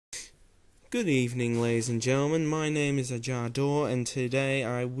Good evening, ladies and gentlemen. My name is Ajardoor, and today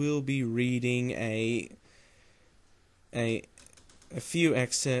I will be reading a few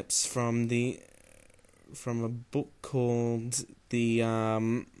excerpts from a book called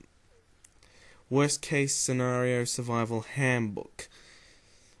the Worst-Case Survival Handbook.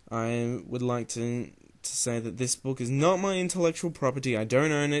 I would like to say that this book is not my intellectual property. I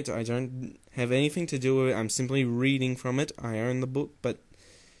don't own it. I don't have anything to do with it. I'm simply reading from it. I own the book, but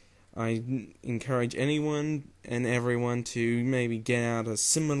I encourage anyone and everyone to maybe get out a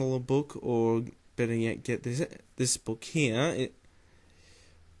similar book, or better yet, get this book here.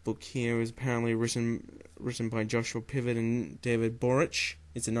 Book here is apparently written by Joshua PIVEN and David BORGENICHT.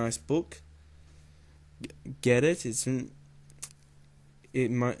 It's a nice book. Get it? It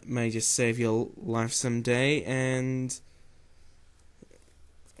may just save your life someday, and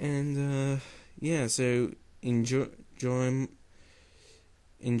yeah. So enjoy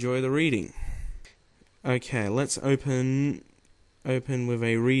the reading. Okay, let's open with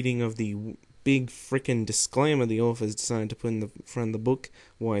a reading of the big frickin' disclaimer the authors decided to put in the front of the book,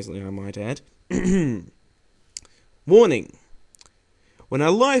 wisely I might add. Warning. When our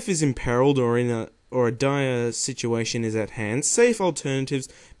life is imperiled or a dire situation is at hand, safe alternatives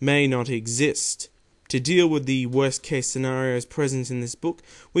may not exist. To deal with the worst-case scenarios present in this book,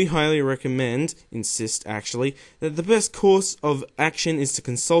 we highly insist actually, that the best course of action is to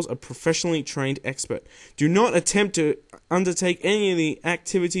consult a professionally trained expert. Do not attempt to undertake any of the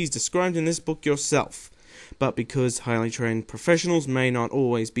activities described in this book yourself. But because highly trained professionals may not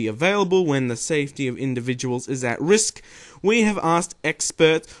always be available when the safety of individuals is at risk, we have asked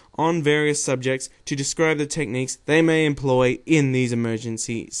experts on various subjects to describe the techniques they may employ in these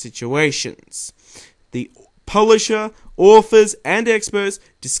emergency situations. The publisher, authors, and experts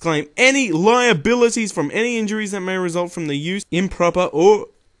disclaim any liabilities from any injuries that may result from the use, improper or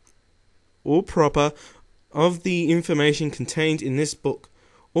proper, of the information contained in this book.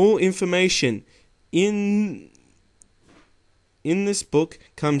 All information in this book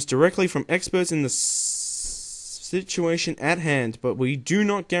comes directly from experts in the situation at hand, but we do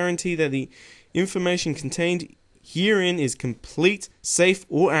not guarantee that the information contained herein is complete, safe,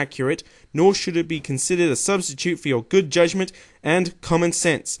 or accurate, nor should it be considered a substitute for your good judgment and common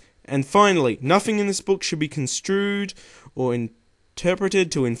sense. And finally, nothing in this book should be construed or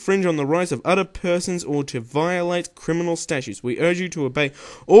interpreted to infringe on the rights of other persons or to violate criminal statutes. We urge you to obey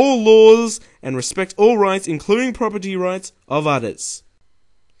all laws and respect all rights, including property rights of others.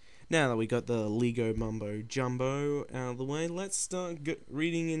 Now that we got the Lego mumbo jumbo out of the way, let's start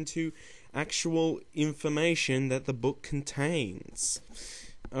reading into actual information that the book contains.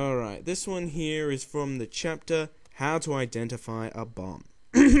 Alright, this one here is from the chapter How to Identify a Bomb.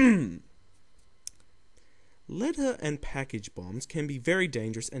 Letter and package bombs can be very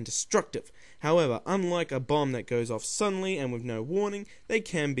dangerous and destructive. However, unlike a bomb that goes off suddenly and with no warning, they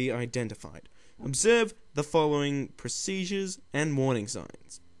can be identified. Observe the following procedures and warning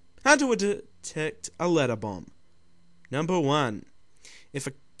signs. How to detect a letter bomb. Number 1. If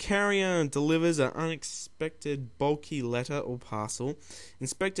a carrier delivers an unexpected bulky letter or parcel,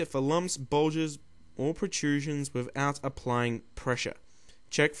 inspect it for lumps, bulges, or protrusions without applying pressure.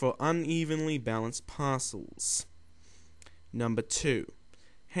 Check for unevenly balanced parcels. Number 2.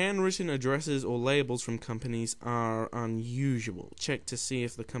 Handwritten addresses or labels from companies are unusual. Check to see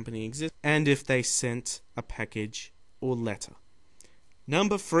if the company exists and if they sent a package or letter.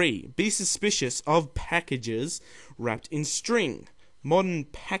 Number 3. Be suspicious of packages wrapped in string. Modern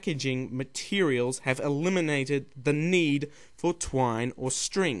packaging materials have eliminated the need for twine or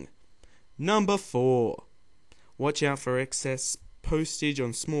string. Number 4. Watch out for excess postage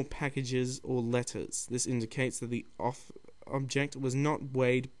on small packages or letters. This indicates that the object was not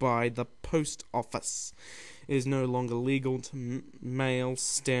weighed by the post office. It is no longer legal to mail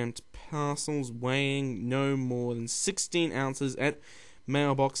stamped parcels weighing no more than 16 ounces at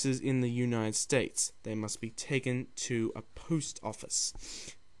mailboxes in the United States. They must be taken to a post office.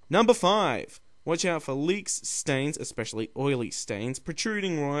 Number 5. Watch out for leaks, stains, especially oily stains,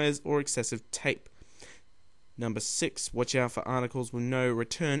 protruding wires, or excessive tape. Number 6. Watch out for articles with no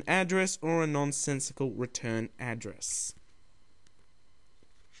return address or a nonsensical return address.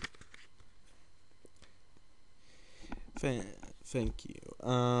 Thank you.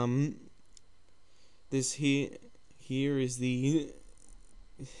 This here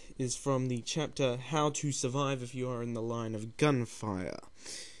is from the chapter How to Survive If You Are in the Line of Gunfire.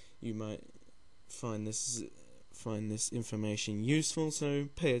 You might find this information useful, so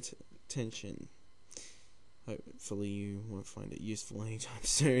pay attention. Hopefully you won't find it useful anytime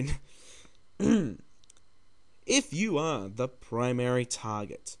soon. If you are the primary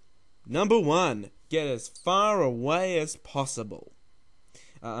target, Number 1. Get as far away as possible.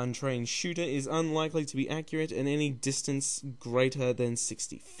 An untrained shooter is unlikely to be accurate at any distance greater than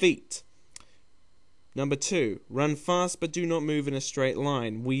 60 feet. Number 2. Run fast but do not move in a straight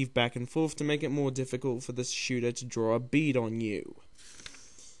line. Weave back and forth to make it more difficult for the shooter to draw a bead on you.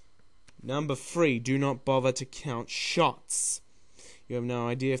 Number 3. Do not bother to count shots. You have no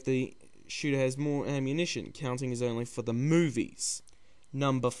idea if the shooter has more ammunition. Counting is only for the movies.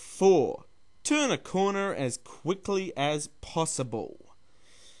 Number 4. Turn a corner as quickly as possible,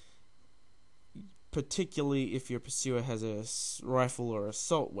 particularly if your pursuer has a rifle or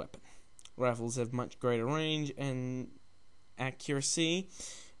assault weapon. Rifles have much greater range and accuracy,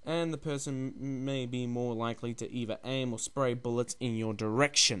 and the person may be more likely to either aim or spray bullets in your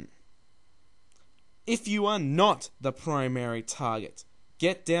direction. If you are not the primary target,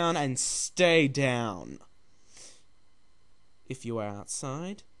 get down and stay down. If you are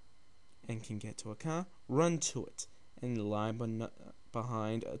outside and can get to a car, run to it and lie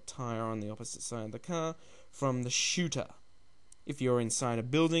behind a tire on the opposite side of the car from the shooter. If you're inside a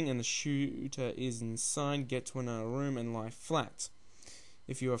building and the shooter is inside, get to another room and lie flat.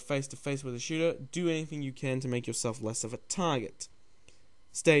 If you are face to face with a shooter, do anything you can to make yourself less of a target.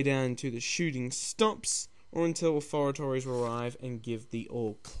 Stay down until the shooting stops or until authorities arrive and give the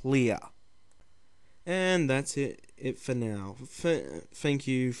all clear. And that's it for now. Thank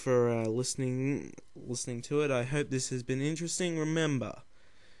you for listening to it. I hope this has been interesting. Remember,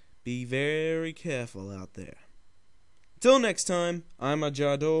 be very careful out there. Till next time, I'm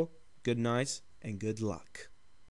Ajardoor. Good night and good luck.